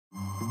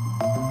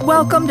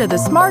Welcome to the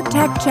Smart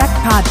Tech Check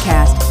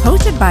podcast,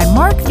 hosted by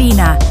Mark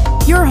Vina,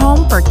 your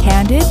home for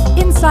candid,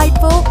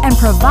 insightful, and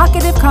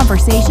provocative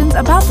conversations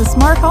about the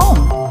smart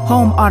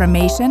home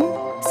automation,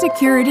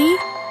 security,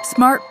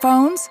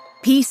 smartphones,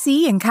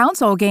 PC and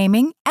console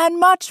gaming, and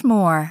much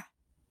more.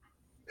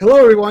 Hello,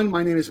 everyone.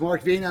 My name is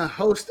Mark Vina,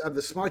 host of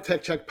the Smart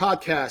Tech Check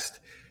podcast.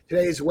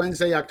 Today is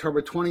Wednesday,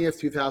 October 20th,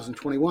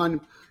 2021.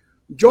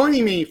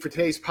 Joining me for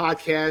today's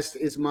podcast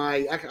is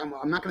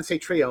I'm not going to say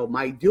trio,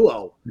 my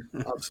duo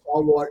of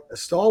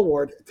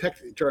stalwart tech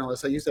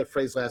journalists. I used that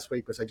phrase last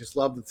week because I just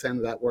love the sound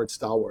of that word,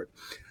 stalwart.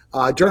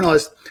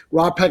 Journalist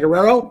Rob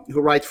Pegoraro, who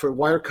writes for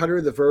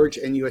Wirecutter, The Verge,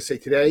 and USA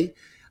Today.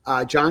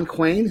 John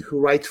Quain, who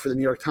writes for the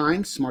New York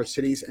Times, Smart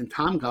Cities, and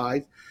Tom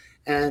Guide.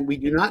 And we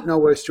do not know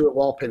where Stuart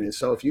Walpin is.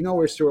 So if you know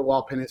where Stuart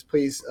Walpin is,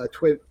 please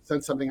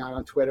send something out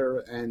on Twitter,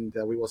 and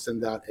we will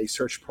send out a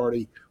search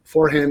party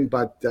for him.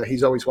 But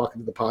he's always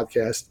welcome to the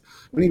podcast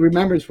when he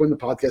remembers when the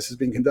podcast is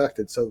being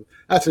conducted. So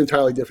that's an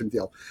entirely different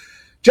deal.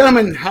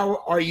 Gentlemen,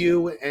 how are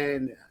you?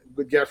 And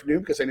good afternoon,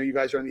 because I know you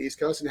guys are on the East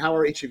Coast. And how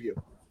are each of you?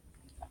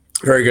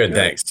 Very good,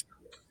 thanks.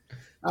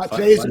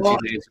 Today's fun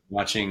 2 days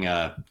watching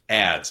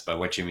ads, by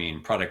what you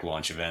mean product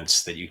launch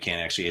events that you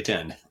can't actually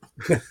attend.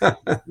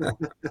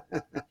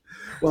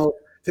 Well,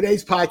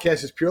 today's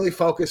podcast is purely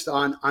focused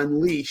on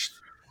Unleashed.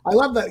 I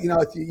love that.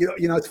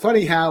 It's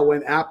funny how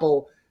when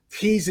Apple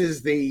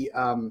teases the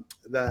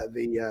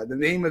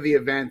name of the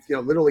event,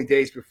 literally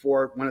days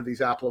before one of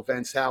these Apple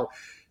events, how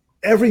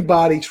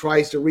everybody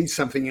tries to read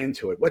something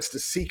into it. What's the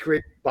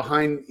secret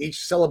behind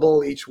each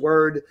syllable, each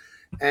word?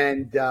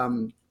 And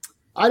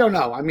I don't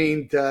know. I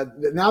mean,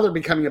 now they're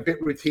becoming a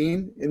bit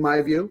routine, in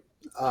my view.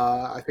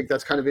 I think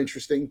that's kind of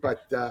interesting,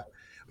 but.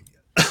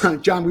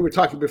 John, we were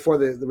talking before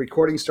the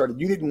recording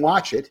started. You didn't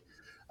watch it,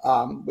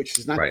 which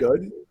is not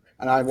good.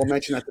 And I will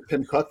mention that to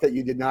Tim Cook that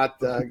you didn't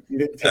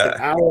take an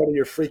hour out of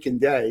your freaking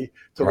day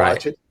to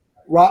watch it.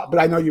 But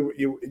I know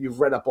you've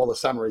read up all the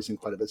summaries in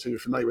quite a bit, so you're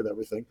familiar with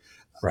everything.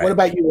 Right. What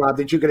about you, Rob?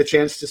 Did you get a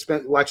chance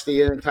to watch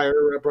the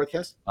entire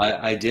broadcast?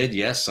 I did,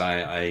 yes.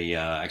 I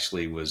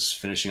actually was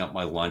finishing up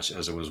my lunch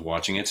as I was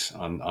watching it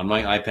on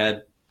my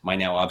iPad, my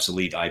now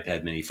obsolete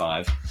iPad Mini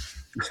 5.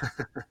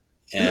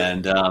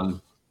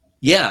 And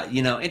yeah,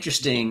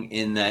 interesting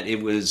in that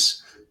it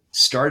was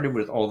started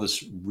with all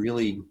this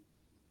really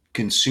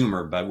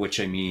consumer, by which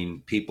I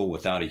mean people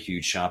without a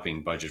huge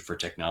shopping budget for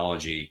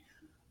technology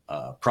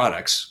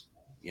products,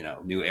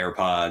 new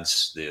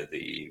AirPods,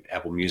 the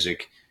Apple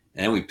Music.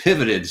 And then we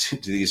pivoted to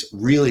these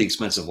really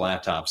expensive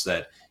laptops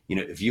that,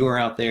 if you are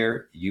out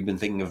there, you've been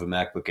thinking of a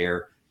MacBook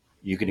Air,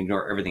 you can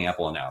ignore everything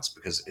Apple announced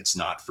because it's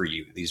not for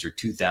you. These are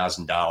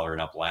 $2,000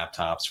 and up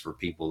laptops for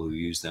people who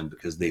use them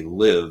because they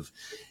live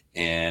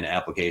in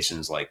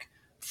applications like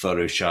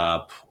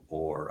Photoshop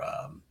or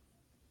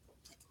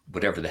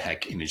whatever the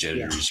heck image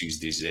editors use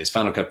these days,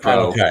 Final Cut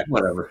Pro,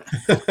 whatever.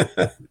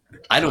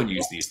 I don't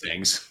use these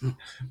things.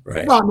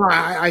 Right. Well, no,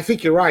 I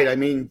think you're right. I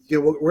mean,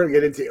 we're going to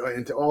get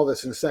into all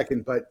this in a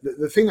second, but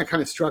the thing that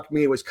kind of struck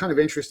me was kind of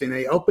interesting.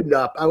 They opened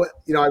up. I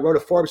wrote a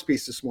Forbes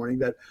piece this morning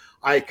that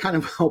I kind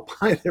of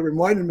opined. It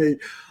reminded me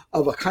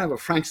of a kind of a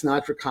Frank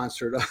Sinatra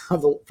concert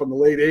from the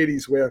late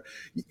 80s where,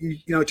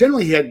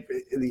 generally he had,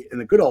 in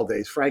the good old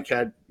days, Frank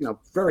had,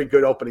 very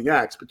good opening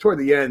acts, but toward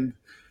the end,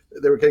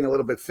 they were getting a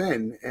little bit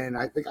thin. And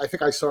I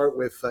think I saw it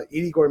with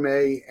Eddie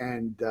Gourmet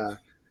and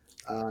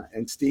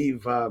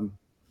Steve,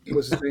 what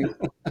was his name?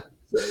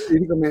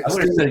 Eddie Gourmet, I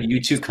would have said a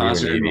U2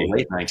 concert in the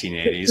late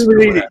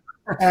 1980s.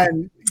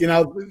 And,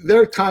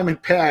 their time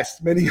had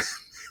passed many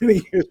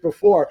years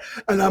before,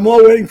 and I'm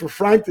all waiting for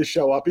Frank to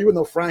show up, even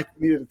though Frank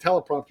needed a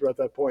teleprompter at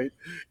that point,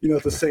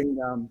 to sing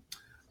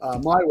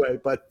My Way.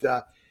 But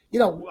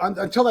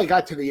until they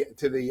got to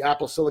the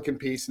Apple Silicon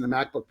piece and the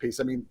MacBook piece,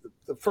 I mean,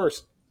 the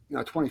first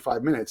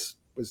 25 minutes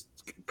was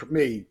for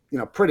me,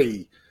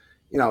 pretty,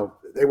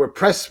 they were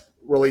press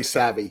release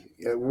savvy,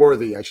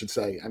 worthy, I should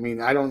say. I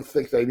mean, I don't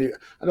think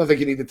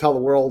you need to tell the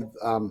world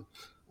on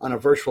a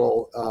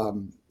virtual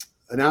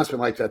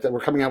announcement like that we're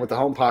coming out with the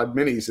HomePod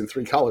minis in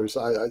 3 colors.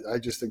 I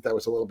just think that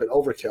was a little bit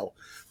overkill.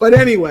 But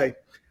anyway,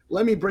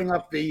 let me bring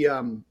up the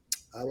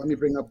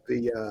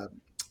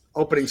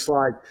opening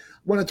slide.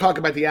 I want to talk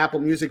about the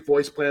Apple Music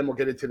voice plan. We'll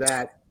get into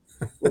that.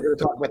 We're going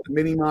to talk about the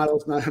mini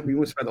models. We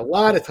won't spend a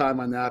lot of time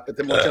on that, but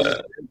then we'll talk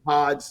about the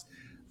pods,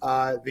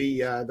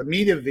 the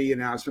meat of the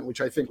announcement,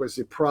 which I think was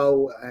the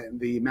Pro and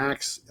the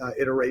Max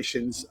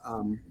iterations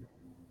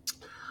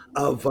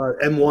of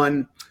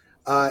M1.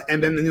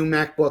 And then the new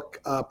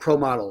MacBook Pro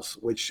models,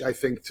 which I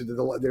think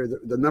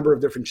the number of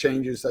different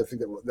changes, I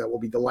think that will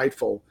be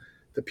delightful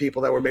to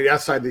people that were made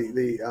outside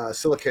the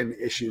silicon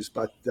issues.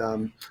 But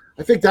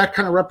I think that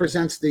kind of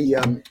represents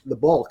the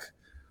bulk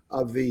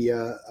of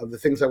the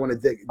things I want to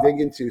dig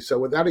into. So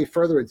without any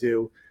further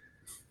ado,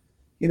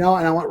 and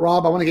I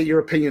want to get your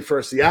opinion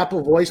first. The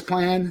Apple Voice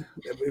plan,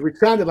 it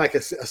sounded like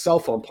a cell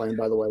phone plan,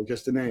 by the way,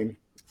 just a name.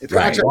 It's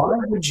right. Actually, why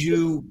would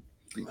you?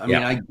 I mean,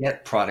 I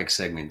get product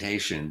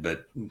segmentation,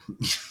 but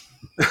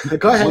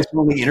go ahead.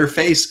 On the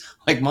interface,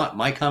 like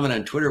my comment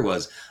on Twitter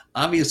was,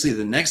 Obviously,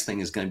 the next thing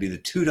is going to be the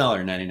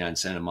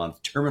 $2.99 a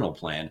month terminal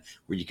plan,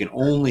 where you can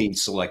only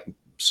select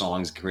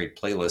songs, create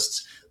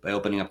playlists by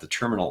opening up the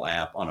terminal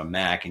app on a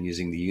Mac and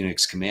using the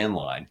Unix command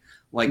line.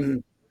 Like,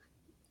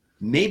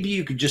 maybe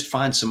you could just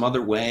find some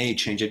other way,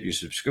 change up your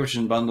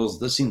subscription bundles.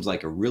 This seems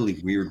like a really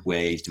weird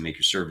way to make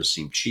your service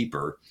seem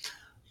cheaper.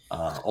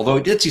 Although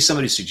I did see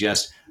somebody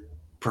suggest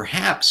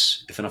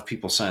perhaps if enough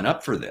people sign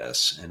up for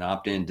this and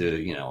opt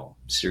into,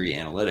 Siri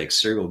analytics,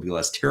 Siri will be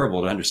less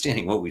terrible at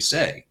understanding what we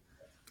say.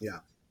 Yeah.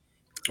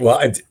 Well,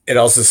 it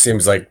also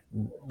seems like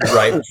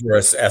right for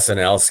an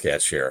SNL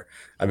sketch here.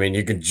 I mean,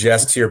 you could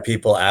just hear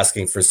people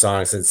asking for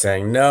songs and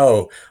saying,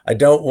 "No, I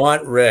don't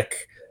want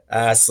Rick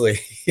Astley."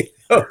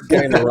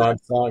 Getting the wrong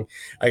song.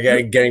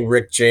 Getting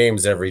Rick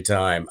James every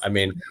time. I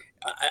mean,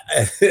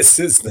 this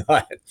is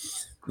not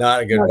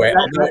a good way.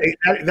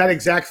 That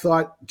exact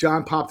thought,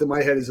 John, popped in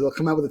my head. Is they'll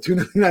come out with a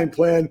 $2.99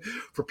 plan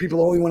for people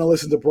who only want to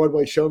listen to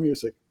Broadway show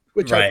music,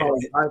 which I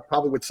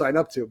probably would sign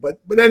up to. But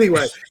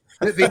anyway,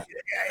 I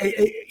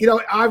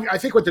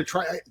think what they're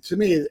trying, to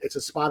me, it's a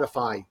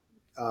Spotify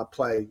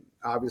play,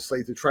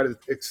 obviously, to try to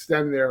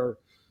extend their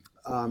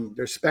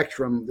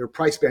spectrum, their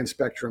price band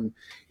spectrum,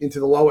 into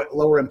the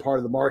lower end part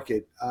of the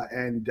market.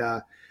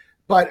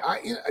 But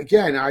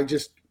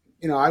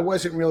I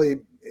wasn't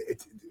really.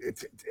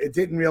 It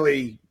didn't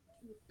really,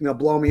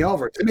 blow me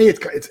over. To me,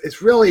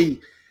 it's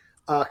really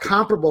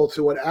comparable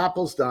to what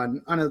Apple's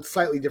done on a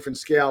slightly different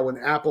scale when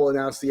Apple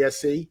announced the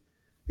SE,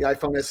 the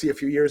iPhone SE a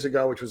few years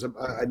ago, which was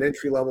an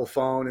entry-level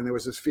phone, and there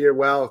was this fear,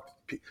 well,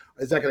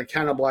 is that going to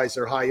cannibalize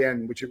their high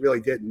end, which it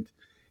really didn't.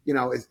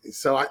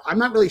 So I'm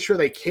not really sure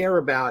they care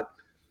about.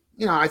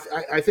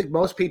 I think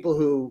most people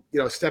who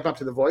step up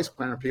to the voice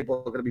plan are people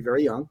who are going to be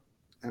very young.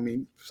 I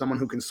mean, someone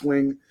who can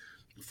swing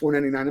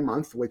 $4.99 a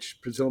month, which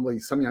presumably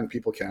some young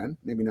people can,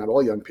 maybe not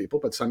all young people,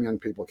 but some young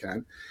people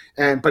can.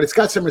 But it's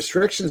got some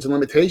restrictions and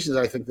limitations,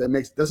 I think,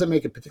 that doesn't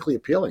make it particularly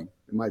appealing,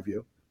 in my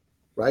view.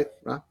 Right,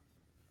 Rob?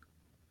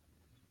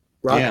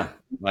 Yeah,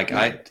 like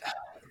I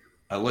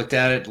looked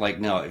at it like,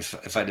 no,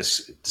 if I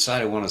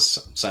decide I want to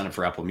sign up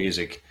for Apple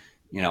Music,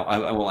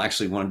 I will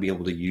actually want to be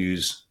able to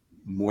use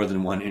more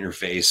than one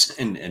interface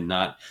and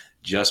not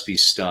just be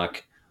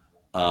stuck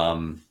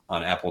on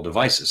Apple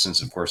devices.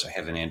 Since, of course, I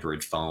have an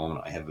Android phone,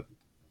 I have a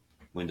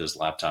Windows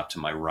laptop to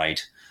my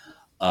right.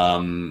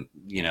 Saving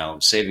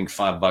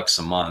 $5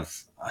 a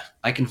month,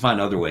 I can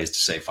find other ways to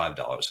save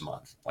 $5 a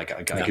month. Like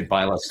I could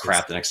buy less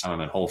crap the next time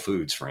I'm at Whole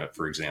Foods,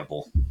 for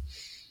example.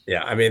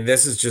 Yeah, I mean,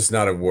 this is just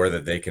not a war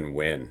that they can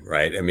win,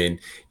 right? I mean,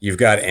 you've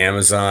got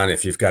Amazon.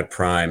 If you've got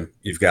Prime,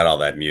 you've got all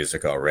that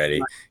music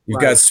already. You've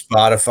got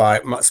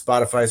Spotify.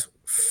 Spotify's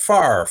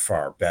far,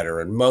 far better,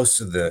 and most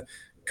of the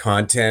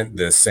content,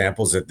 the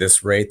samples at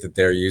this rate that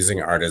they're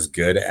using aren't as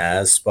good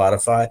as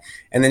Spotify.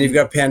 And then you've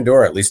got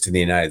Pandora, at least in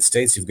the United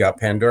States, you've got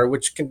Pandora,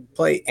 which can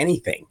play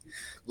anything,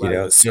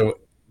 so,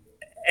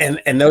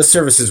 and those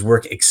services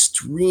work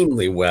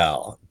extremely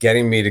well,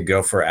 getting me to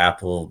go for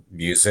Apple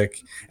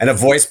Music and a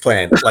voice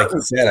plan. Like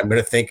you said, I'm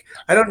going to think,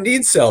 I don't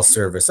need cell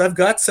service. I've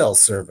got cell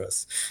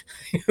service.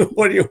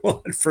 What do you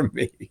want from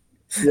me?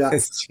 Yeah.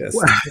 It's just,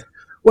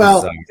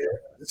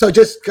 so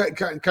just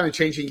kind of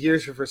changing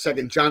gears for a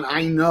second, John,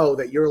 I know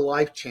that your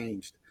life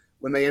changed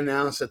when they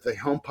announced that the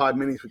HomePod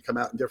minis would come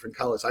out in different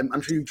colors.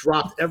 I'm sure you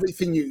dropped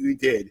everything you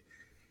did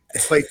to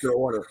place your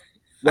order.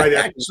 Right.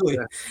 Actually,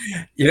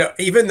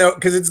 even though,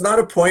 because it's not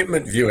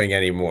appointment viewing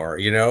anymore,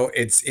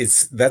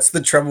 it's that's the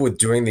trouble with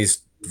doing these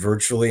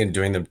virtually and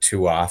doing them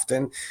too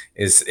often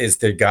is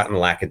they've gotten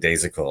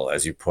lackadaisical,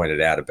 as you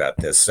pointed out about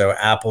this. So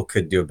Apple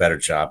could do a better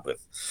job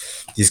with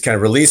these kind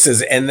of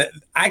releases. And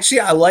actually,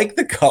 I like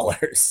the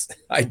colors.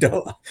 I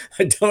don't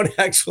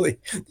actually,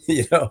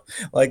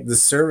 like the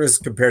service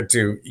compared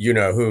to,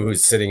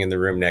 who's sitting in the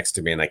room next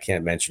to me, and I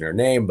can't mention her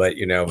name, but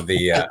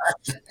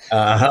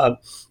I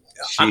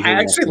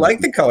actually like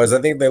the colors.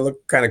 I think they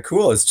look kind of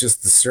cool. It's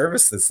just the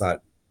service that's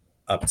not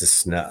up to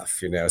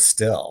snuff,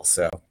 still.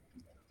 So,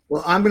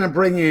 well, I'm going to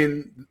bring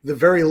in the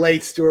very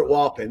late Stuart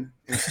Walpin.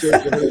 And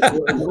Stuart,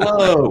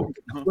 hello.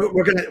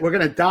 We're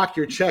going to dock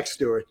your check,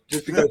 Stuart,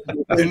 just because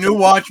the new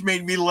watch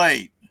made me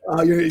late.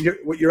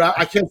 You're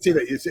I can't see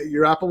that. Is it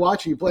your Apple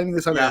Watch? Are you blaming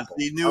this on Apple?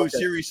 The new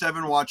Series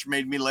 7 watch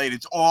made me late.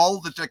 It's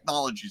all the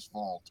technology's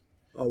fault.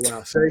 Oh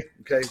wow! See,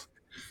 okay.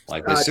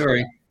 Like this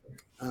story.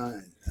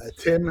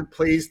 Tim,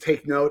 please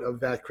take note of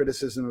that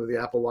criticism of the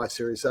Apple Watch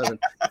Series 7.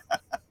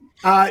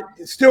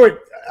 Stuart,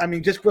 I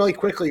mean, just really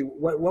quickly,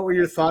 what were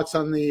your thoughts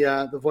on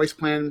the voice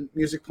plan,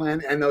 music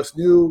plan, and those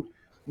new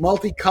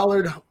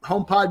multicolored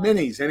HomePod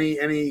minis? Any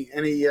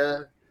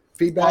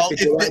feedback? Well,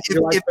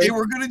 if they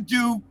were going to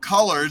do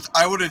colors,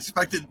 I would have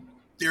expected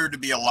there to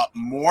be a lot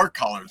more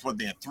colors. What,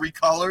 they had 3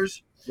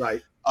 colors?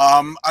 Right.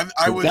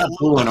 I was got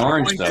blue and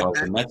orange though.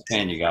 The Mets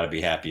fan, you got to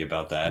be happy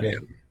about that. Yeah.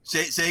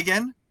 Say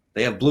again.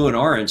 They have blue and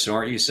orange, so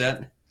aren't you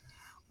set?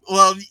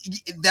 Well,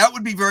 that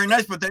would be very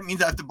nice, but that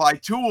means I have to buy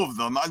 2 of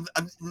them.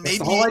 Maybe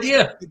the whole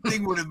idea. The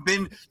thing would have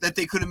been that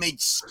they could have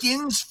made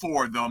skins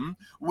for them,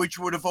 which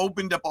would have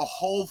opened up a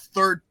whole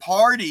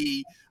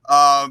third-party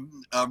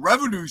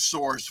revenue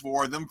source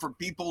for them, for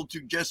people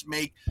to just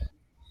make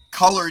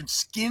colored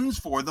skins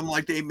for them,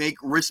 like they make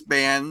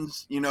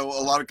wristbands. A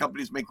lot of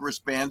companies make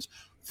wristbands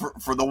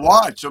for the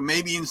watch. So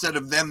maybe instead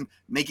of them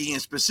making a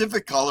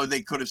specific color,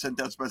 they could have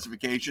sent out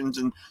specifications,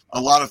 and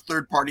a lot of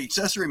third-party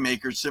accessory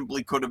makers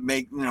simply could have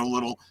made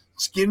little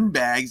skin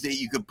bags that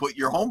you could put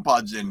your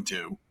HomePods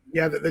into.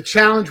 Yeah, the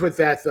challenge with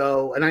that,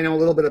 though, and I know a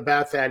little bit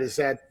about that, is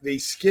that the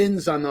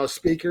skins on those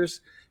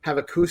speakers have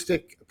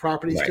acoustic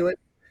properties to it.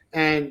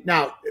 And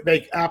now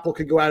Apple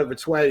could go out of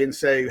its way and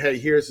say, hey,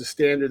 here's the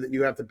standard that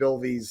you have to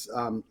build these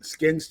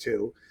skins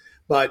to.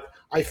 But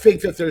I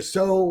think that they're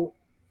so,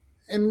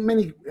 in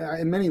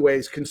many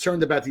ways,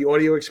 concerned about the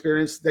audio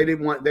experience. They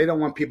don't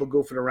want people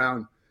goofing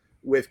around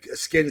with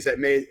skins that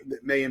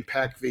may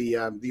impact the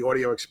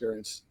audio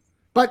experience.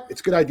 But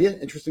it's a good idea,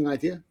 interesting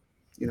idea,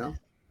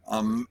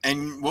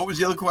 And what was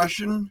the other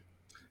question?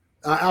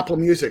 Apple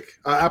Music.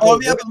 Apple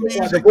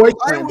Music.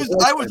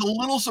 I was a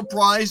little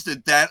surprised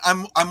at that.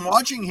 I'm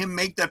watching him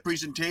make that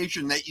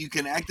presentation that you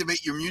can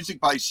activate your music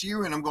by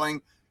Siri, and I'm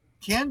going,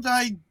 can't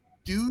I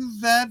do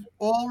that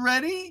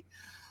already?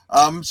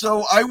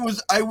 So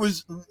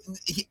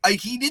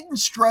he didn't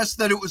stress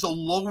that it was a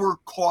lower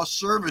cost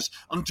service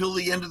until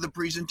the end of the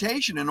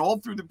presentation, and all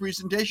through the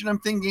presentation, I'm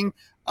thinking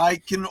I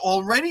can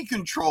already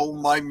control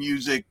my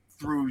music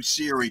through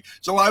Siri.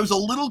 So I was a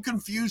little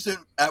confused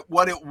at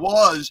what it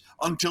was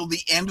until the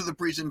end of the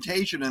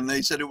presentation, and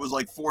they said it was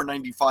like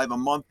 $4.95 a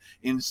month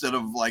instead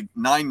of like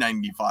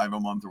 $9.95 a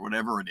month or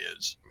whatever it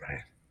is.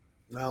 Right.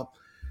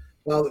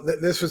 Well,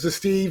 this was the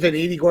Steve and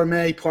Edie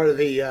Gourmet part of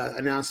the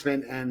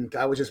announcement, and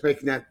I was just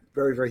making that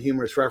very, very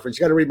humorous reference.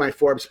 You got to read my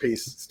Forbes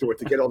piece, Stuart,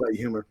 to get all that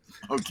humor.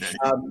 Okay.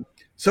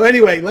 So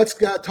anyway, let's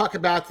talk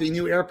about the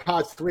new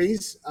AirPods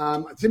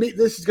 3s. To me,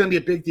 this is going to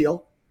be a big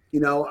deal.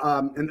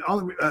 And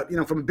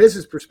from a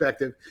business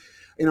perspective,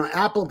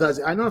 Apple does.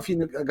 I don't know if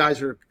you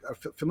guys are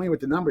familiar with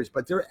the numbers,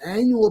 but their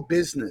annual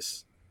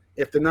business,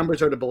 if the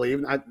numbers are to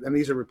believe, and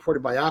these are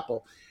reported by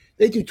Apple,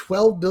 they do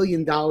 $12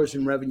 billion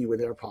in revenue with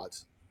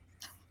AirPods.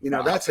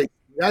 Wow.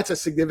 That's a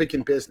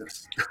significant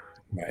business.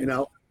 Right.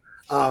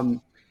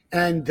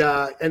 And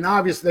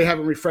obviously they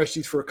haven't refreshed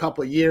these for a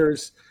couple of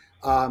years.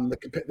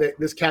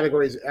 This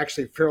category is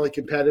actually fairly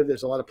competitive.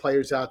 There's a lot of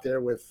players out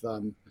there with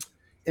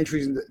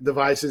interesting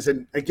devices.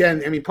 And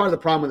again, part of the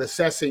problem with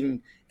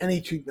assessing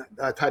any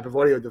type of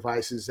audio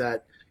device is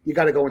that you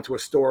got to go into a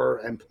store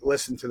and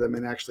listen to them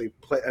and actually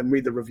play and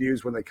read the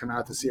reviews when they come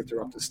out to see if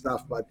they're up to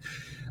stuff. But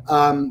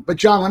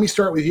John, let me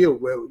start with you.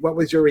 What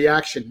was your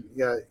reaction?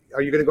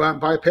 Are you going to go out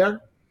and buy a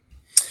pair?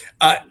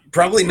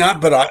 Probably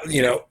not, but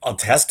I'll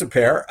test a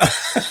pair.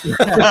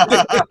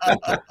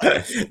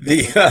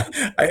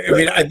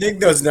 I think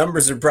those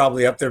numbers are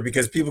probably up there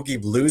because people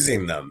keep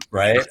losing them,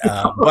 right?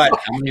 But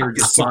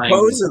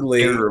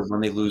supposedly,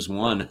 when they lose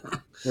one,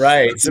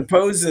 right?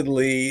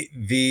 Supposedly,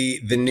 the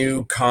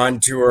new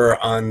contour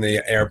on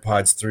the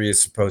AirPods 3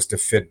 is supposed to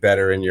fit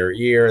better in your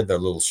ear. They're a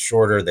little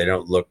shorter. They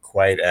don't look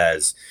quite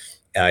as,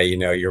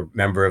 you're a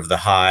member of the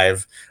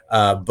Hive,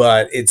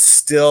 but it's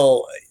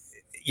still,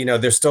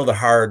 they're still the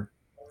hard.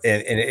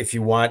 And if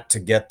you want to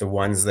get the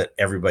ones that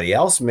everybody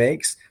else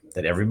makes,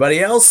 that everybody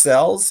else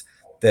sells,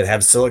 that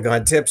have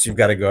silicone tips, you've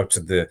got to go up to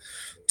the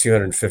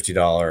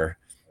 $250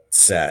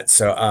 set.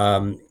 So,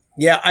 I'm,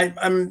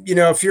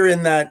 if you're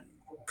in that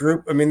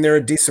group, they're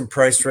a decent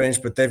price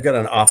range, but they've got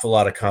an awful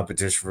lot of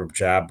competition from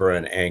Jabra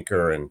and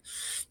Anker and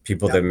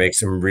people that make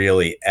some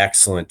really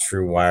excellent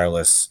true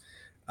wireless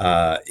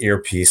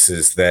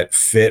earpieces that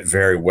fit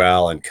very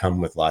well and come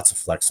with lots of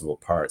flexible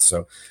parts.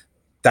 So,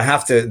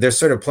 they're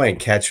sort of playing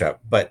catch up,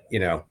 but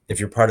if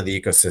you're part of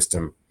the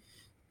ecosystem,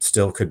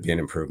 still could be an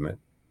improvement.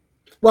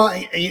 Well,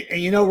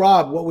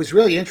 Rob, what was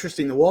really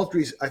interesting, the Wall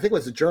Street, I think it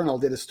was the Journal,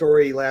 did a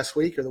story last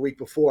week or the week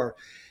before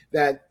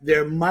that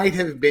there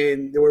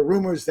were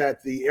rumors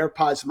that the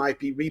AirPods might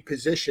be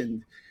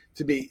repositioned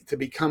to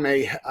become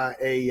a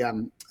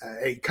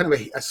kind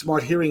of a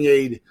smart hearing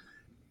aid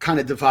kind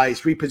of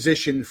device,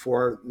 repositioned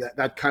for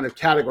that kind of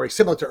category,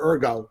 similar to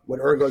Ergo, what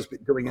Ergo's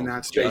been doing in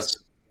that space.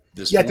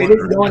 They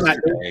didn't know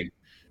that.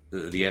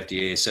 The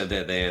FDA said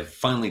that they have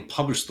finally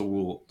published the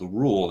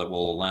rule that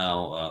will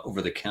allow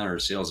over-the-counter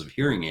sales of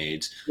hearing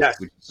aids,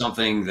 which is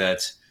something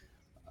that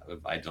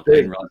I didn't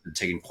realize it had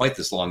taken quite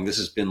this long. This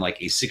has been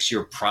like a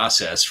 6-year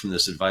process from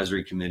this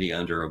advisory committee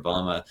under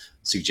Obama,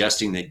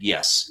 suggesting that,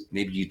 yes,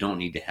 maybe you don't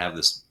need to have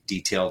this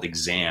detailed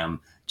exam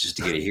just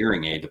to get a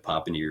hearing aid to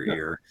pop into your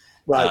ear.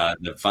 Right.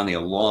 Finally, a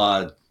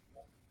law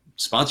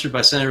sponsored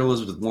by Senator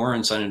Elizabeth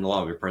Warren, signed into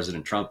law by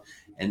President Trump.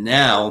 And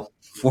now,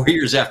 4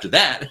 years after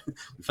that,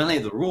 we finally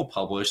have the rule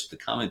published. The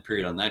comment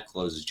period on that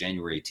closes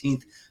January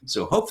 18th.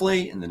 So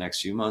hopefully in the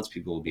next few months,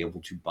 people will be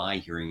able to buy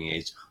hearing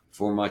aids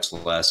for much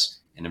less.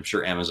 And I'm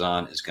sure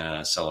Amazon is going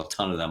to sell a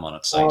ton of them on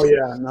its site. Oh,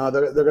 yeah. No,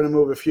 they're going to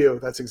move a few.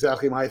 That's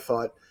exactly my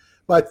thought.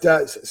 But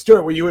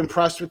Stuart, were you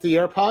impressed with the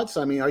AirPods?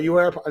 Are you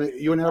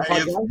an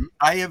AirPod guy?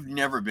 I have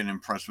never been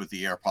impressed with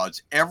the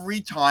AirPods. Every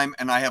time,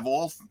 and I have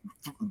all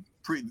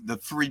the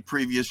 3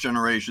 previous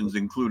generations,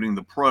 including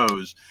the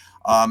Pros.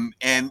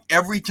 And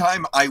every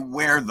time I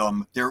wear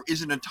them, there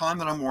isn't a time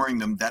that I'm wearing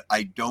them that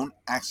I don't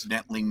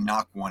accidentally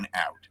knock one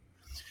out.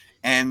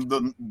 And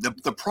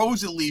the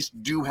Pros at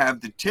least do have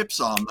the tips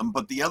on them,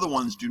 but the other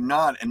ones do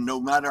not. And no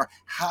matter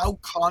how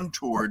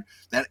contoured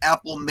that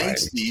Apple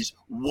makes these,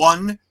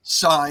 one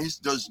size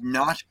does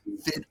not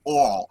fit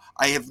all.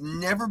 I have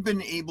never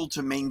been able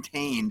to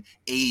maintain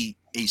a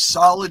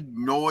solid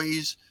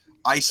noise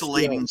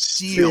isolating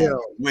seal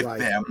with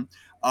them.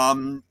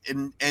 And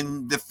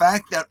the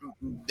fact that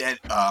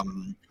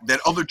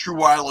other true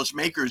wireless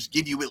makers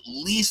give you at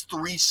least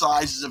 3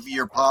 sizes of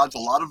ear pods, a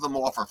lot of them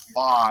offer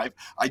 5.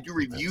 I do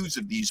reviews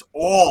of these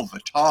all the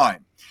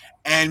time.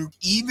 And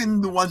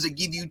even the ones that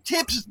give you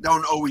tips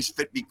don't always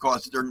fit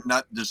because they're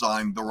not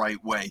designed the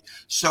right way.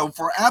 So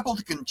for Apple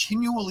to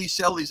continually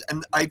sell these,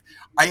 and I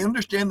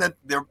understand that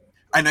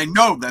and I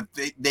know that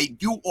they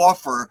do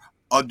offer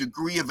a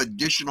degree of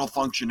additional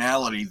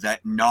functionality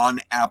that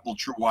non-Apple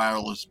True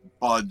Wireless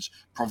buds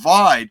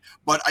provide,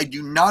 but I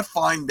do not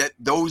find that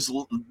those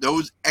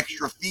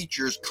extra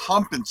features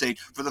compensate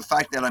for the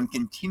fact that I'm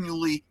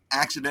continually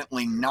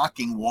accidentally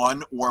knocking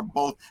one or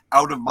both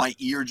out of my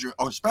ears,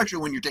 especially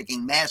when you're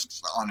taking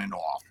masks on and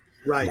off.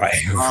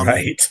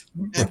 Right.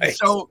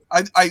 So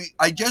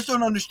I just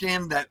don't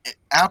understand that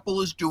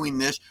Apple is doing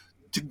this.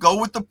 To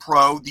go with the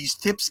Pro, these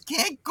tips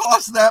can't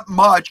cost that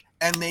much,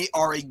 and they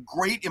are a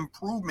great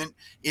improvement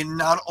in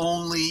not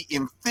only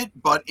in fit,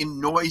 but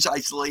in noise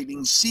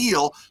isolating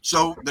seal.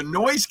 So the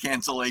noise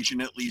cancellation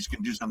at least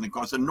can do something,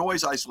 because the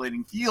noise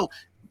isolating seal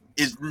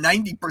is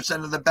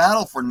 90% of the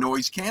battle for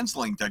noise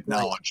canceling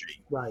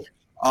technology. Right.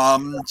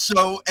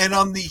 So, and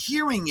on the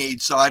hearing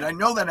aid side, I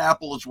know that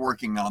Apple is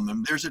working on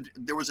them.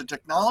 There was a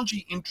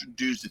technology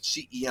introduced at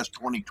CES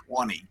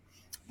 2020,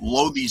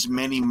 these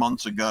many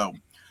months ago,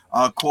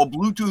 called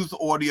Bluetooth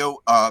LE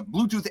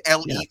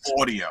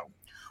Audio,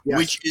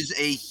 which is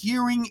a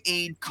hearing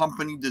aid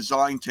company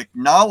design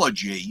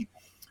technology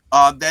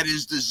that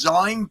is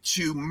designed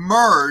to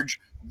merge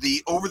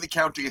the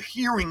over-the-counter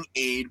hearing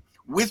aid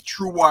with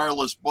true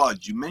wireless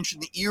buds. You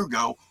mentioned the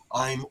Eargo.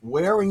 I'm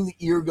wearing the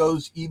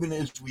Eargos even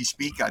as we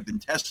speak. I've been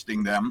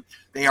testing them.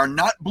 They are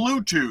not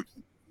Bluetooth.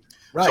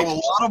 Right. So a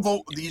lot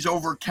of these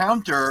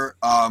over-counter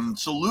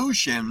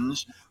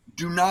solutions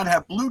do not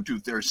have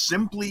Bluetooth. They're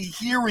simply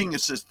hearing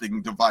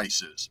assisting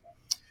devices.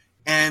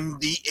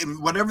 And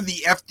whatever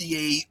the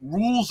FDA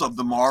rules of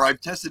them are,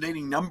 I've tested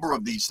any number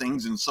of these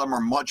things, and some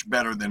are much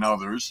better than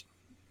others.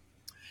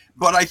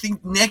 But I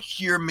think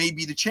next year may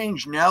be the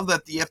change. Now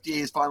that the FDA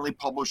has finally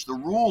published the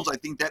rules, I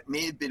think that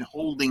may have been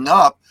holding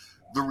up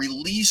the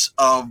release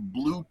of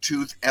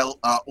Bluetooth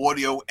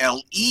Audio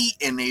LE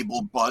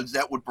enabled buds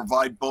that would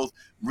provide both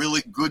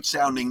really good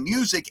sounding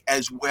music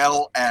as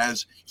well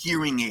as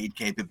hearing aid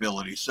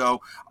capability.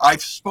 So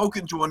I've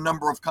spoken to a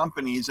number of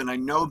companies, and I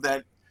know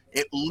that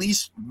at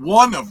least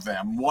one of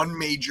them, one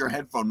major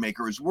headphone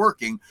maker, is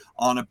working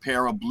on a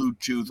pair of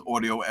Bluetooth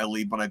Audio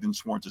LE, but I've been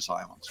sworn to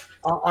silence.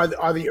 Are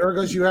the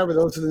Ergos you have, are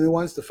those are the new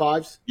ones, the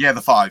 5s? Yeah, the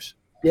 5s.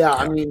 Yeah,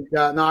 I mean,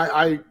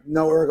 I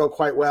know Ergo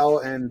quite well,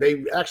 and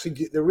they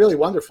actually they're really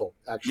wonderful.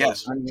 Actually,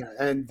 yes,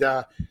 and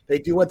they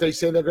do what they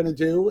say they're going to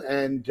do.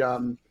 And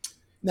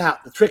now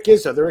the trick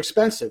is, though, they're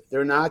expensive.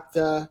 They're not.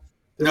 They're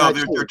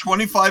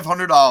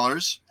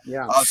 $2,500.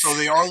 Yeah, so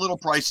they are a little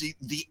pricey.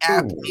 The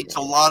app needs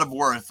a lot of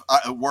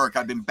work.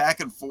 I've been back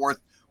and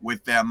forth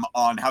with them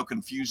on how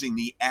confusing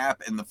the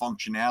app and the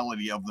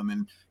functionality of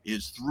them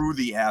is through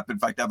the app. In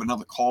fact, I have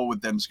another call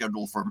with them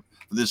scheduled for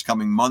this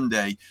coming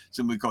Monday,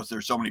 simply because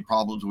there's so many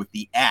problems with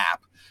the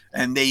app,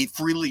 and they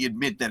freely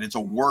admit that it's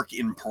a work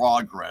in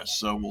progress.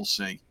 So we'll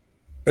see.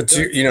 But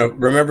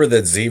remember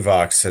that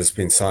Zvox has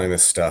been selling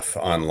this stuff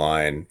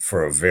online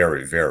for a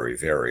very, very,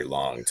 very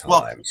long time.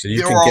 Well, so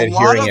you can get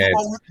hearing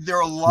aids. There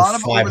are a lot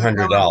of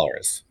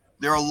 $500.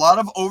 There are a lot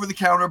of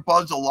over-the-counter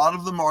buds. A lot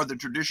of them are the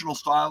traditional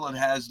style and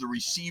has the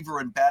receiver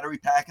and battery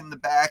pack in the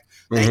back.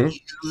 They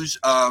use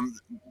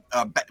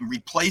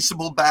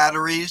replaceable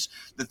batteries.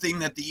 The thing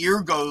that the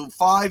Eargo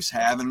 5s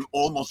have, and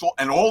all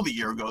the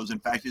Eargos, in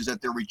fact, is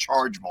that they're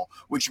rechargeable,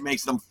 which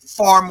makes them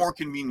far more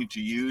convenient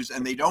to use.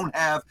 And they don't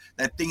have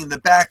that thing in the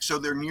back, so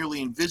they're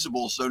nearly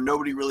invisible. So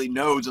nobody really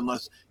knows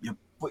unless you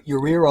put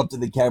your ear up to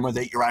the camera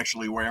that you're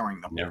actually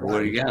wearing them. Never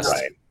would have guessed.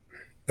 Right.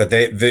 But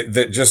they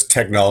just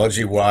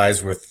technology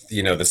wise, with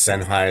the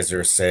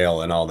Sennheiser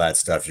sale and all that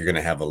stuff, you're going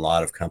to have a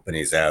lot of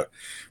companies out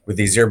with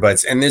these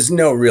earbuds, and there's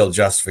no real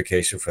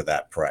justification for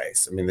that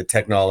price. I mean, the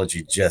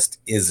technology just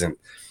isn't.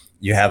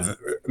 You have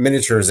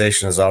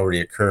miniaturization has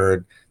already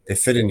occurred. They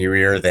fit in your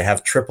ear. They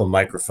have triple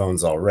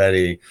microphones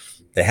already.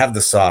 They have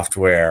the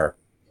software.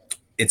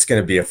 It's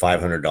going to be a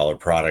 $500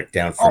 product,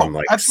 down from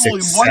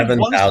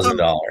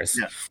 $7,000.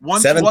 Yeah.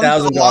 Once a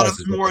lot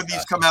of more of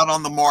these come out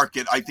on the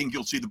market, I think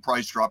you'll see the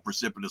price drop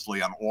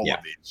precipitously on all of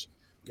these.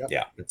 Yep.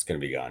 Yeah, it's going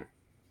to be gone.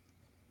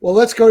 Well,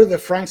 let's go to the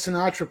Frank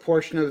Sinatra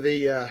portion of the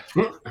use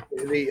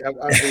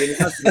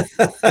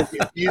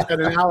that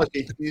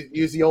analogy.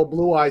 Use the old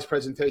Blue Eyes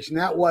presentation.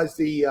 That was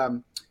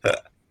the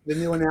the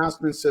new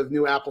announcements of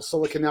new Apple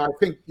Silicon. Now, I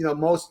think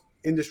most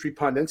industry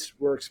pundits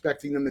were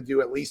expecting them to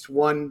do at least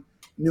one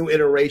new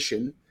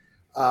iteration,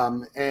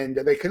 and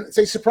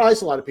they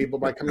surprised a lot of people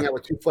by coming out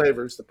with two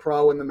flavors, the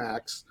Pro and the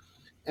Max.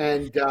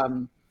 And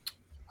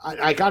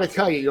I got to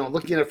tell you,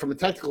 looking at it from a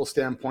technical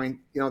standpoint,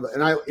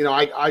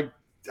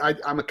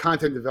 I'm a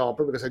content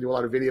developer because I do a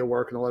lot of video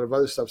work and a lot of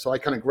other stuff, so I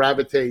kind of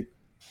gravitate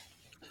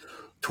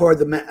toward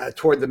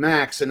the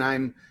Max, and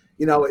I'm.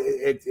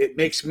 It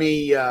makes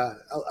me a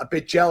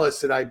bit jealous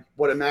that I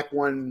bought a Mac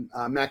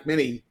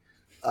Mini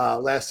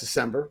last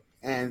December,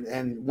 and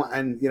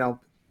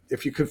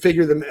if you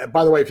configure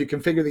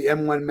the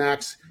M1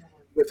 Max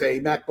with a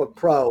MacBook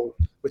Pro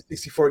with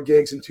 64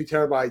 gigs and 2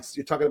 terabytes,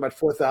 you're talking about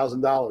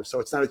 $4,000. So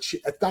it's not a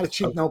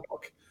cheap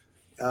notebook,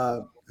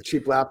 a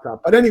cheap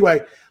laptop. But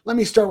anyway, let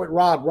me start with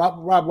Rob.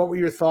 Rob, what were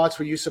your thoughts?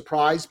 Were you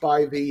surprised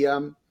by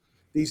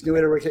these new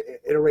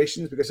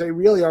iterations, because they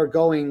really are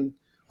going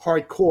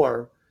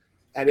hardcore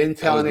at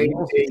Intel and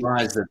AMD?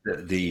 Surprised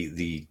that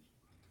the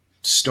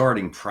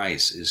starting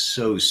price is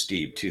so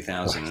steep,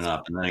 2,000 and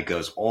up, and then it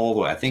goes all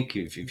the way. I think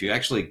if you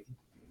actually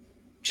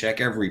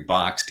check every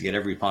box to get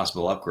every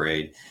possible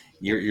upgrade,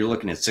 you're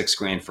looking at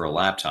 $6,000 for a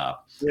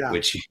laptop,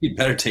 which you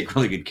better take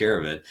really good care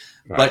of it.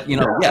 Right.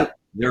 But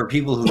there are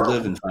people who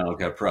live in Final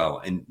Cut Pro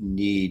and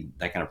need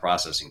that kind of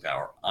processing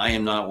power. I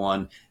am not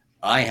one.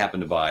 I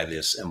happened to buy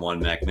this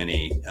M1 Mac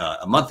Mini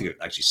a month ago,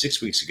 actually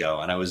 6 weeks ago,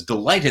 and I was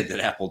delighted that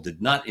Apple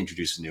did not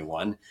introduce a new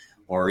one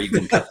or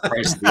even cut the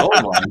price of the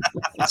old one.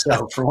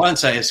 So for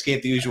once, I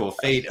escaped the usual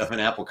fate of an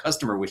Apple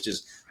customer, which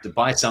is to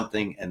buy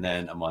something and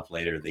then a month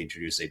later they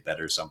introduce a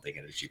better something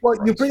at a cheaper price.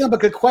 Well, you bring up a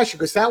good question,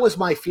 because that was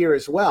my fear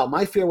as well.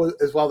 My fear was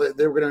as well that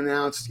they were going to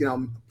announce,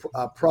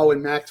 Pro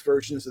and Max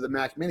versions of the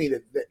Mac Mini,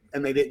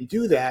 and they didn't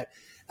do that.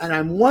 And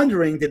I'm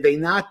wondering, did they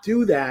not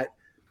do that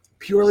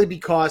purely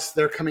because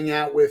they're coming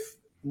out with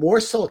more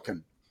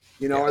silicon?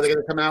 Are they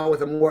going to come out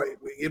with a more,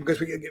 because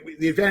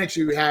the advantage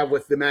you have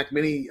with the Mac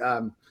Mini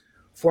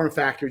form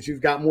factors, you've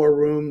got more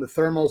room, the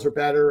thermals are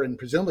better, and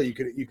presumably you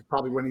could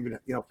probably run even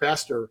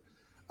faster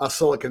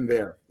silicon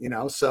there.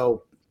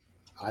 So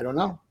I don't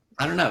know.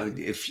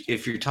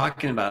 If you're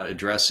talking about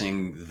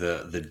addressing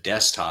the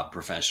desktop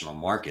professional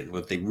market,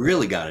 what they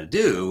really got to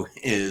do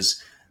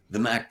is the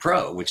Mac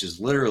Pro, which is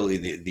literally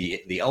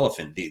the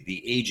elephant,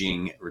 the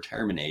aging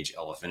retirement age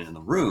elephant in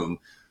the room,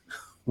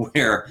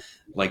 where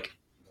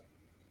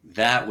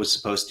that was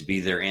supposed to be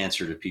their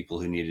answer to people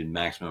who needed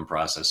maximum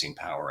processing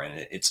power,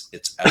 and it's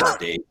out of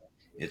date,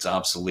 it's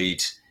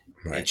obsolete.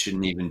 Right. It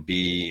shouldn't even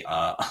be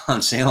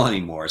on sale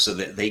anymore. So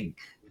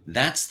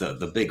that's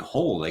the big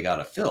hole they got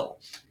to fill.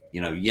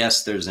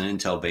 Yes, there's an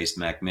Intel-based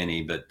Mac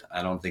Mini, but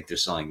I don't think they're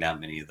selling that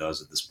many of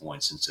those at this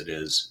point, since it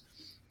is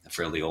a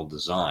fairly old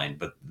design.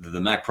 But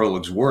the Mac Pro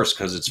looks worse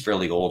because it's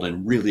fairly old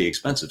and really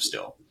expensive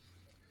still.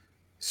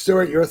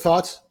 Stuart, your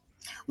thoughts?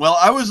 Well,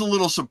 I was a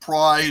little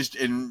surprised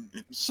and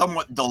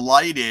somewhat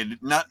delighted,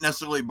 not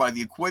necessarily by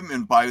the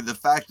equipment, by the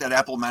fact that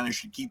Apple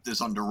managed to keep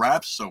this under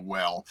wraps so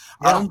well.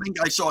 Yeah. I don't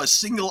think I saw a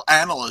single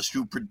analyst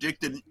who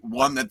predicted,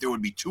 that there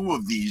would be two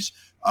of these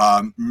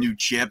new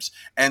chips,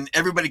 and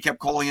everybody kept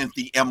calling it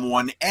the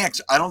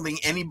M1X. I don't think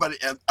anybody.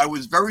 I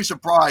was very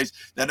surprised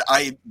that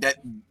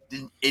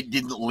it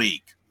didn't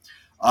leak.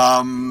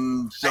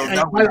 So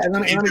that was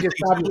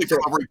interesting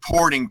from a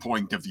reporting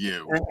point of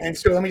view. And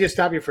so let me just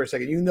stop you for a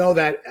second.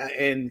 That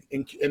in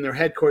their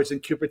headquarters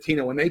in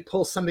Cupertino, when they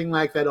pull something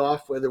like that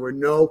off, where there were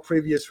no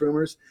previous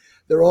rumors,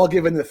 they're all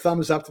giving the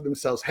thumbs up to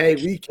themselves. Hey,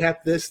 we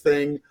kept this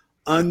thing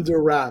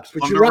under wraps.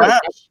 But you're right.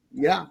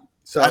 Yeah.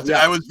 So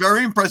I was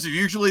very impressive.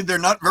 Usually they're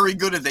not very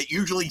good at that.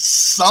 Usually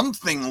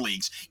something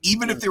leaks.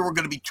 Even if there were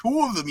going to be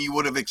two of them, you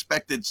would have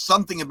expected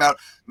something about,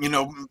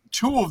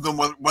 two of them,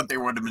 what they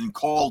would have been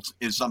called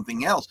is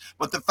something else.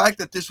 But the fact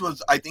that this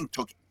was, I think,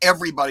 took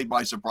everybody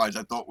by surprise,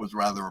 I thought was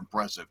rather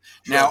impressive.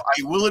 Sure. Now,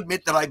 I will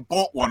admit that I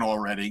bought one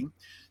already,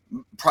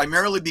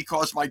 primarily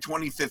because my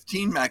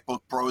 2015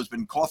 MacBook Pro has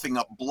been coughing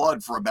up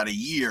blood for about a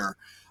year.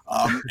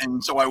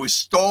 And so I was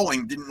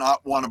stalling, did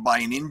not want to buy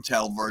an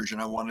Intel version.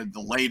 I wanted the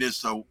latest,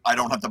 so I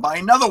don't have to buy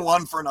another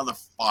one for another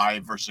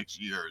 5 or 6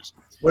 years.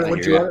 What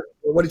did you get?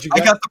 I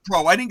got the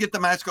Pro. I didn't get the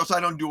Max because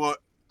I don't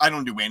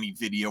do any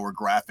video or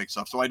graphic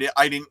stuff, so I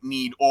didn't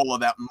need all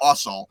of that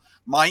muscle.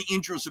 My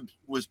interest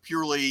was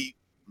purely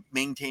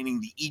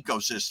maintaining the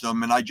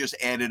ecosystem, and I just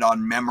added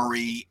on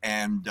memory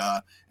and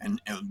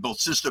both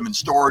system and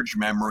storage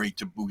memory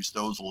to boost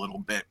those a little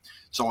bit,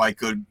 so I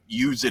could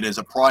use it as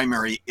a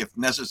primary if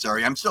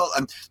necessary.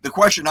 The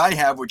question I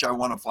have, which I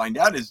want to find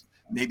out, is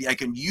maybe I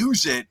can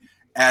use it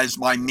as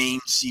my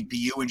main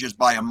CPU and just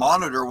buy a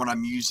monitor when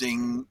I'm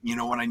using,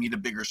 when I need a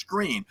bigger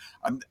screen.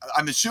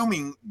 I'm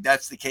assuming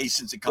that's the case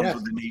since it comes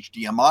with an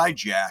HDMI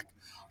jack.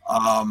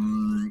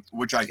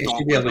 Which I thought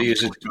should be able to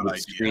use it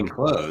with screen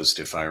closed,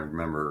 if I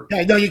remember.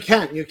 Yeah, no, you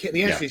can. You can.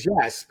 The answer is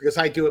yes, because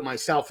I do it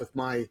myself with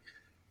my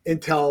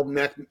Intel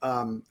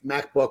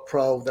MacBook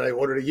Pro that I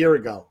ordered a year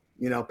ago.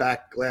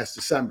 Back last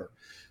December.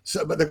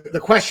 So, but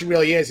the question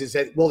really is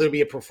that will there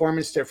be a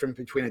performance difference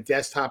between a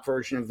desktop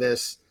version of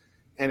this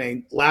and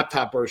a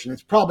laptop version,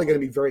 it's probably going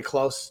to be very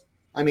close.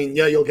 I mean,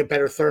 yeah, you'll get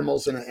better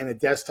thermals in a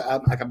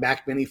desktop, like a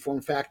Mac Mini form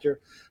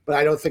factor, but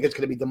I don't think it's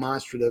going to be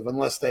demonstrative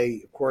unless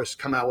they, of course,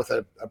 come out with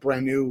a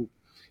brand new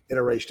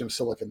iteration of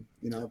silicon.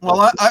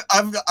 Well,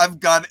 I've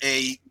got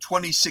a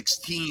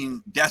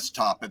 2016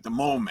 desktop at the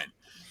moment,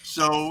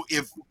 so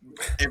if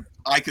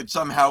I could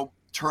somehow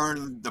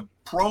turn the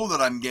Pro that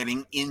I'm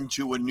getting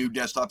into a new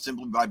desktop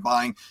simply by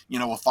buying, a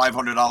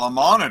 $500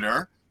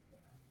 monitor.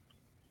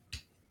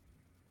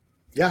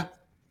 Yeah.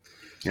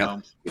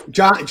 Yeah.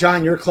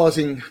 John, your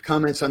closing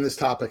comments on this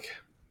topic.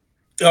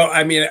 Oh,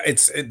 I mean,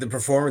 the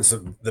performance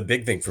of the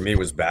big thing for me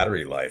was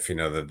battery life.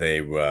 That they,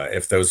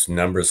 if those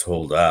numbers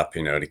hold up,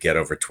 to get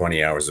over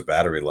 20 hours of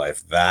battery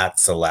life,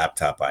 that's a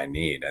laptop I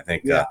need. I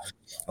think a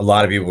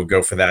lot of people would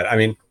go for that. I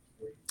mean,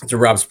 to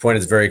Rob's point,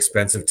 it's very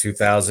expensive,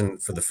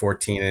 $2,000 for the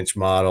 14-inch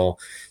model.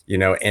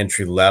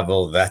 Entry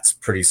level, that's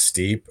pretty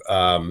steep.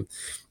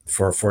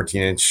 For a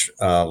 14-inch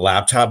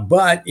laptop.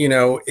 But,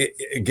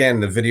 again,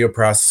 the video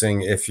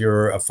processing, if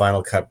you're a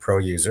Final Cut Pro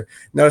user,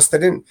 notice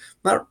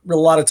not a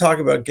lot of talk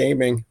about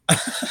gaming.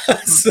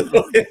 So,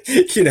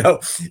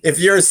 if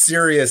you're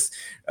serious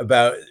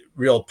about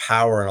real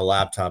power in a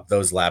laptop,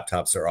 those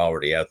laptops are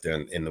already out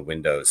there in the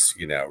Windows,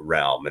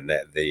 realm, and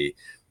the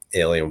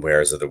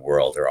Alienwares of the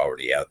world are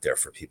already out there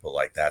for people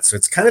like that. So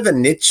it's kind of a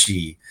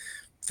niche-y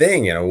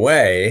thing in a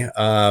way.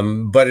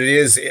 But it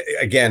is,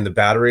 again, the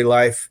battery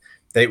life.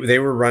 They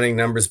were running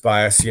numbers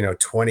by us,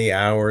 20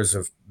 hours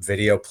of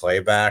video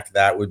playback.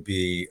 That would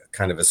be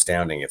kind of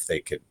astounding if they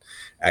could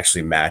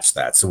actually match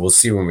that. So we'll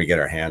see when we get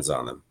our hands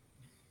on them.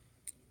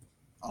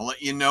 I'll let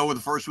you know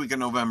the first week of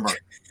November.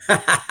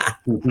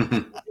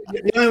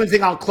 The only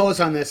thing I'll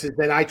close on this is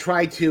that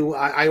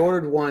I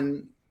ordered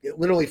one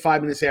literally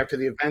 5 minutes after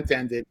the event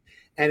ended,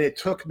 and it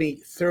took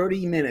me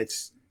 30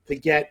 minutes to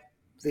get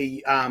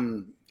the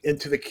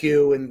into the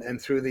queue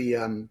and through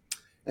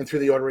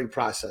the ordering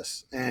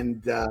process.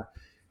 And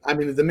I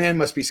mean, the demand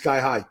must be sky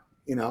high,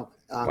 Wow.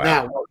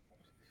 Now.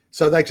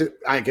 So that's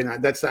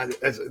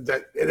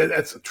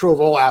true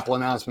of all Apple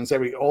announcements.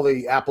 All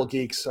the Apple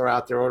geeks are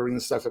out there ordering the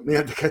stuff.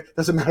 It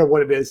doesn't matter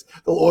what it is;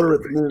 they'll order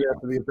it the minute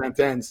after the event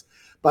ends.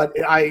 But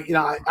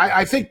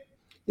I think,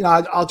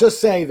 I'll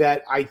just say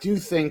that I do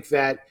think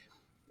that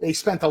they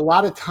spent a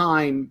lot of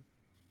time,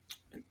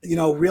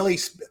 really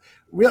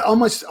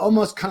almost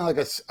kind of like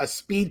a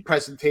speed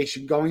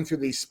presentation going through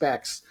these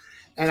specs.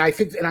 And I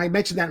think, and I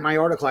mentioned that in my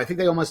article, I think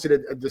they almost did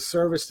a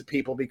disservice to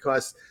people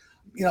because,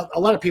 a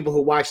lot of people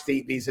who watch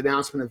these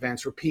announcement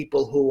events are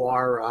people who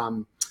are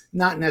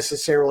not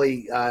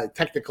necessarily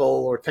technical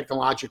or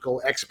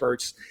technological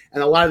experts.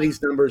 And a lot of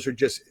these numbers are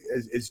just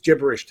is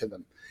gibberish to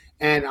them.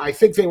 And I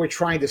think they were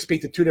trying to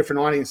speak to two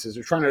different audiences.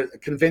 They're trying to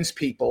convince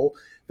people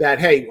that,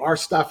 hey, our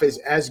stuff is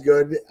as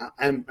good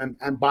and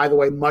by the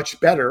way, much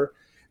better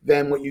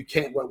than what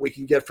we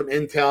can get from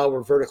Intel.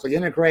 We're vertically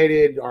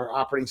integrated. Our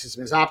operating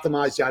system is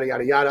optimized, yada,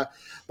 yada, yada.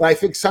 But I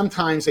think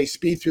sometimes they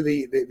speed through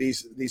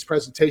these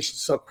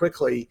presentations so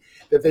quickly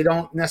that they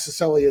don't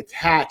necessarily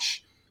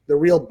attach the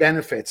real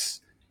benefits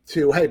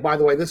to, hey, by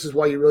the way, this is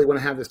why you really want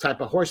to have this type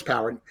of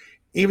horsepower.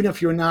 Even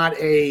if you're not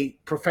a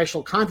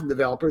professional content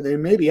developer, there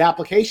may be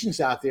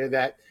applications out there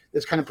that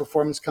this kind of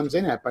performance comes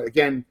in at. But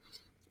again,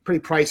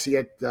 pretty pricey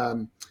at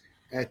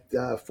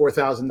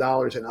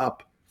 $4,000 and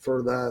up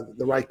for the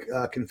right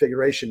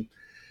configuration.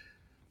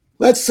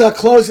 Let's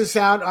close this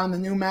out on the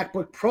new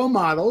MacBook Pro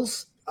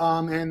models.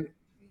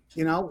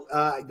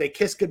 They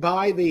kissed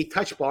goodbye the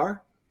Touch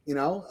Bar.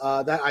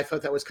 That I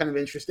thought that was kind of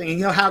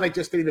interesting. And how they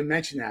just didn't even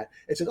mention that.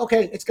 It said,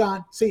 okay, it's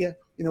gone. See ya.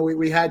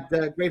 We had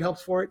great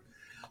hopes for it.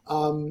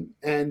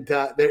 And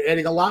they're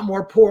adding a lot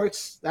more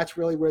ports. That's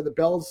really where the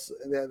bells,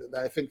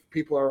 I think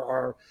people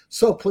are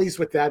so pleased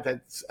with that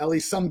at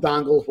least some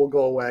dongles will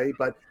go away.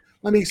 But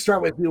let me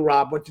start with you,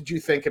 Rob. What did you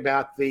think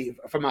about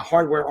from a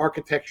hardware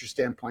architecture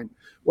standpoint,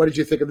 what did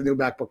you think of the new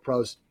MacBook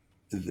Pros?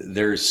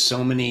 There's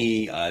so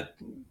many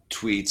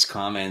tweets,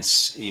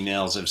 comments,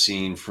 emails I've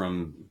seen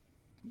from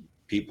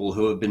people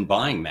who have been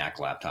buying Mac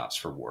laptops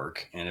for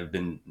work and have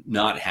been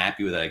not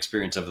happy with that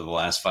experience over the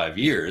last 5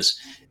 years.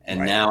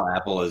 And Now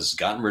Apple has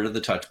gotten rid of the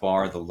Touch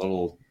Bar,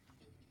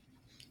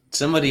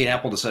 somebody at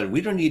Apple decided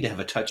we don't need to have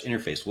a touch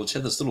interface. We'll just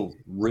have this little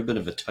ribbon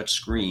of a touch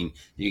screen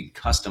you can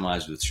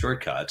customize with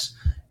shortcuts.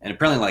 And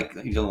apparently,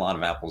 even a lot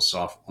of Apple's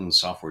own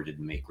software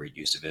didn't make great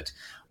use of it.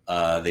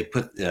 They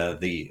put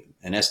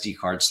an SD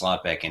card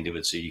slot back into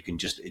it so you can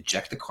just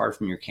eject the card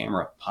from your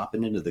camera, pop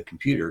it into the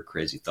computer,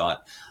 crazy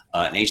thought,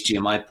 an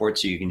HDMI port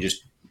so you can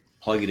just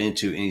plug it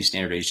into any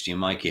standard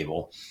HDMI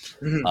cable.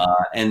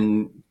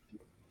 Mm-hmm.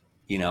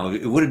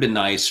 It would have been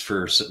nice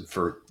for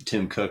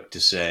Tim Cook to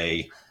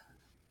say,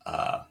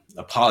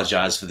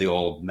 apologize for the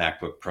old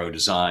MacBook Pro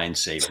design,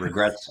 say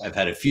regrets, I've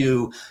had a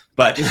few,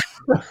 but that's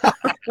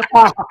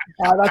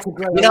a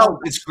great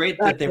it's great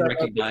that they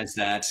recognize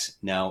that.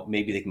 Now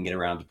maybe they can get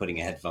around to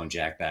putting a headphone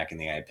jack back in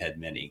the iPad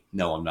Mini.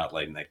 No, I'm not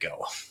letting that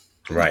go.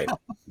 Right.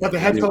 But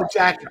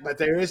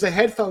there is a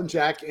headphone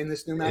jack in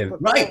this new MacBook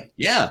Pro. Right.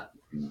 Yeah.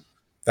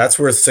 That's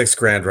worth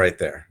 $6,000 right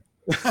there.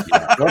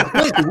 Yeah. Well,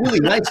 it's a really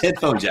nice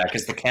headphone jack.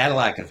 It's the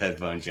Cadillac of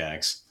headphone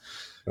jacks.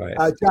 Right.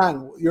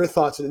 John, your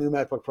thoughts on the new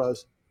MacBook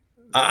Pros?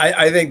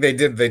 I think they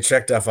did. They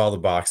checked off all the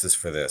boxes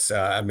for this.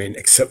 I mean,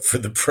 except for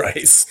the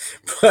price,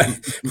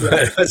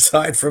 but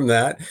aside from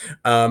that,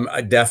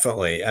 I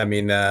definitely. I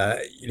mean,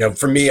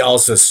 for me,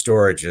 also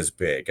storage is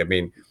big. I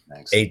mean,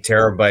 Thanks. 8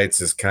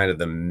 terabytes is kind of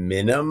the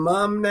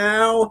minimum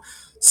now.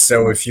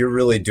 So if you're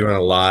really doing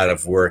a lot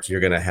of work,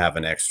 you're going to have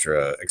an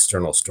extra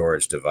external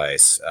storage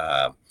device.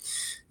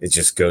 It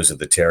just goes with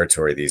the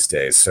territory these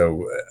days.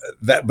 So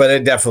but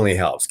it definitely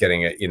helps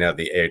getting it.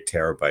 The 8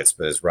 terabytes.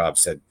 But as Rob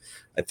said,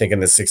 I think in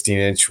the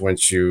 16-inch,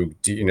 once you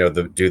do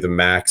the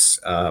Max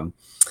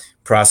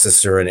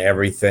processor and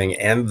everything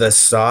and the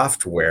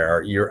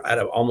software, you're at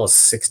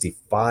almost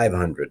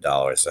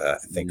 $6,500. I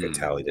think I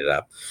tallied it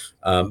up.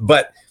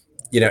 But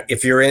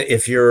if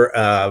you're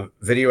a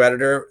video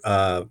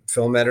editor,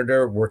 film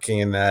editor working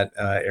in that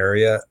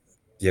area,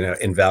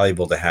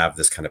 invaluable to have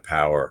this kind of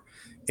power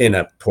in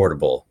a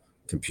portable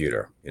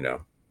computer.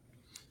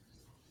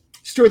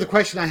 Stuart, the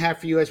question I have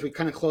for you as we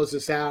kind of close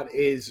this out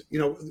is,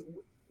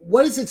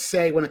 what does it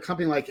say when a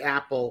company like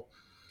Apple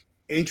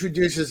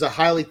introduces a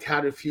highly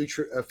touted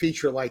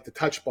feature like the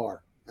Touch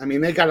Bar? I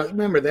mean, they got to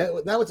remember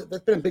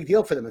that's been a big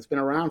deal for them. It's been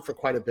around for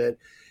quite a bit,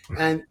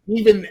 and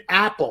even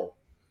Apple,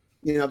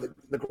 the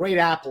great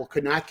Apple,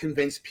 could not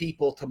convince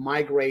people to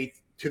migrate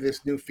to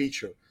this new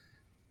feature.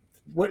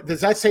 What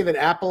does that say? That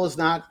Apple is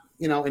not,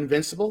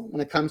 invincible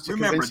when it comes to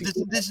convincing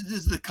people? This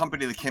is the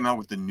company that came out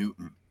with the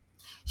Newton.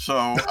 So,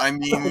 I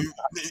mean,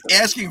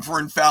 asking for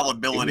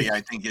infallibility, I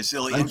think, is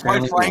silly. And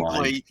quite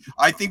frankly,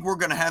 I think we're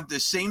going to have the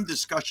same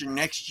discussion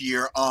next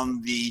year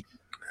on the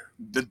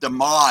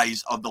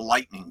demise of the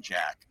Lightning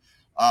jack.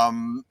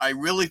 I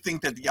really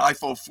think that the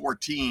iPhone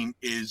 14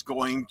 is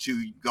going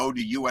to go to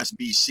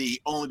USB-C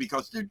only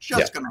because they're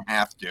just going to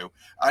have to.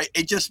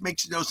 It just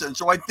makes no sense.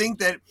 So I think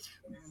that,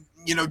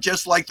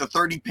 just like the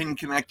 30-pin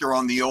connector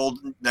on the old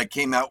that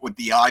came out with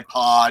the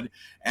iPod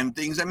and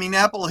things. I mean,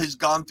 Apple has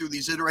gone through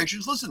these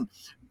iterations. Listen,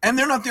 and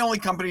they're not the only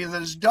company that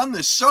has done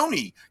this.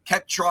 Sony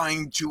kept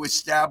trying to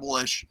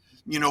establish,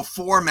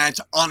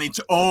 formats on its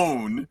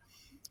own,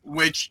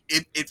 which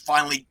it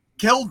finally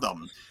killed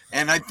them.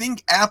 And I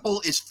think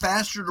Apple is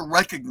faster to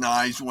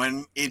recognize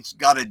when it's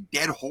got a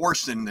dead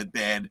horse in the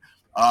bed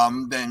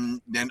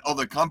than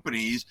other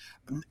companies.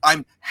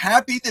 I'm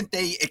happy that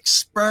they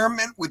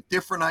experiment with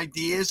different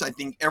ideas. I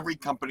think every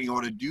company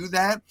ought to do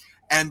that.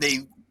 And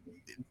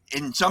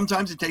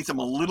sometimes it takes them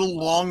a little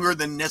longer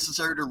than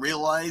necessary to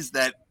realize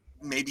that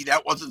maybe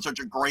that wasn't such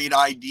a great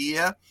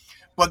idea.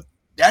 But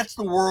that's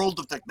the world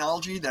of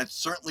technology. That's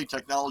certainly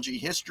technology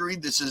history.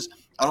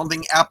 I don't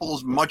think Apple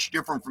is much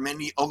different from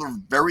any other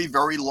very,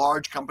 very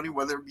large company,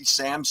 whether it be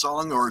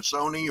Samsung or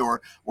Sony or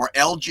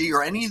LG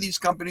or any of these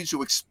companies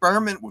who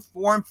experiment with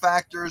form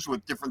factors,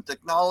 with different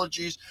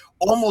technologies,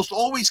 almost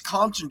always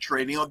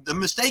concentrating on the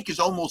mistake is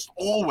almost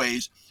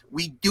always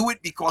we do it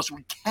because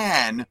we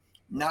can,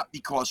 not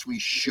because we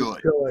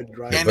should.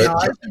 Right. And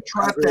it's just a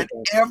trap that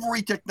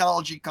every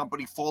technology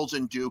company falls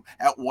into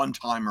at one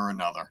time or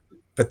another.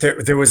 But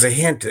there was a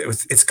hint.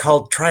 It's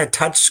called try a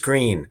touch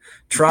screen.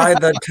 Try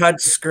the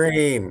touch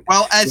screen.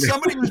 Well, as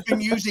somebody who's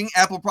been using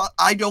Apple products,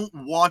 I don't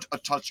want a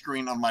touch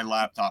screen on my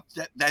laptop.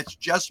 That's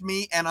just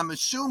me, and I'm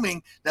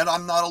assuming that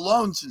I'm not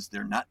alone since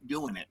they're not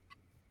doing it.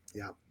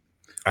 Yeah.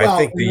 I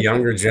think the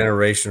younger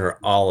generation are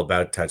all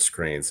about touch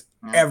screens.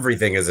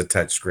 Everything is a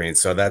touch screen,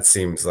 so that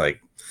seems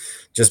like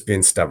just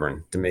being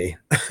stubborn to me.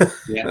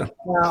 Yeah.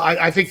 Well,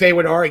 I think they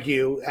would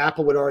argue,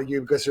 Apple would argue,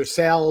 because their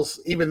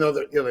sales, even though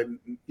the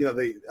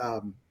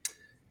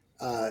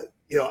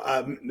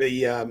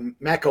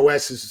Mac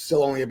OS is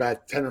still only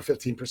about 10 or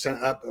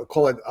 15% up.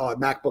 Call it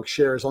MacBook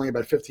share is only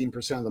about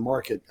 15% of the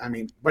market. I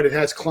mean, but it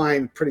has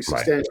climbed pretty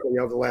substantially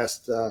over the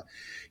last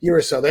year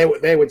or so.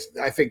 They would,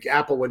 I think,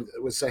 Apple would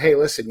say, hey,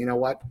 listen, you know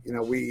what,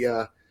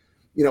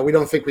 we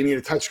don't think we need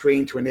a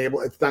touchscreen to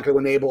enable. It's not going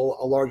to enable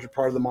a larger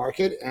part of the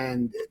market.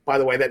 And by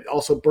the way, that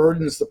also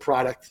burdens the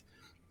product,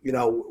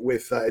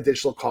 with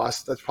additional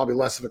costs. That's probably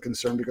less of a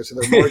concern because of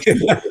their margin.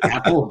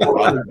 Apple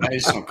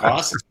additional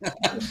costs.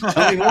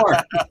 Tell me more.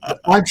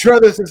 I'm sure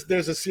there's a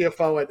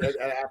CFO at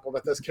Apple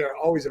that does care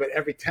always about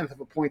every 1/10 of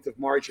a point of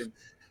margin.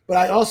 But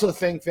I also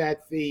think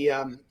that the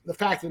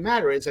fact of the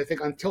matter is, I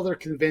think until they're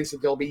convinced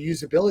that there'll be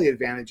usability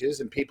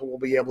advantages and people will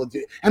be able to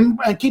do, and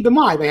keep in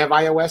mind, they have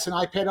iOS and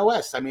iPad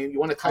OS. I mean,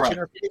 you want a touch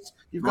interface?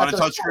 You want a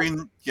touch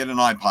screen? Get an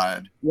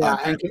iPad. Yeah,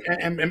 and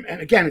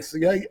again, it's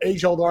the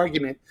age-old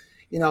argument.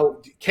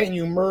 Can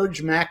you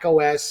merge Mac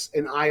OS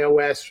and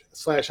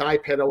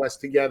iOS/iPad OS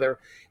together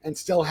and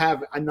still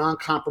have a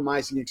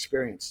non-compromising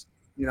experience?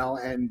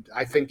 And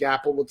I think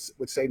Apple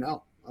would say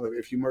no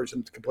if you merge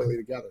them completely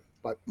together.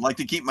 But I'd like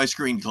to keep my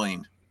screen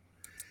clean.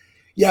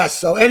 Yeah.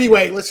 So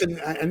anyway, listen,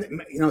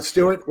 and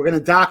Stuart, we're going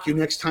to dock you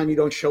next time you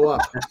don't show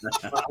up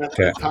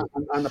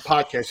on the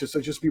podcast.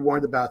 So just be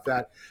warned about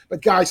that.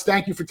 But guys,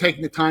 thank you for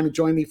taking the time to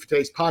join me for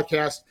today's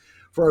podcast.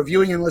 For our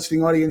viewing and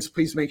listening audience,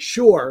 please make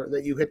sure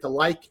that you hit the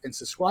like and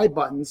subscribe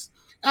buttons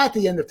at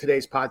the end of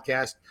today's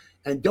podcast.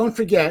 And don't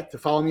forget to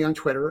follow me on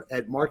Twitter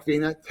at Mark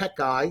Vina, Tech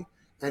Guy.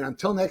 And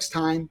until next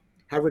time,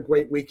 have a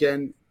great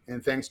weekend.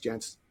 And thanks,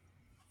 gents.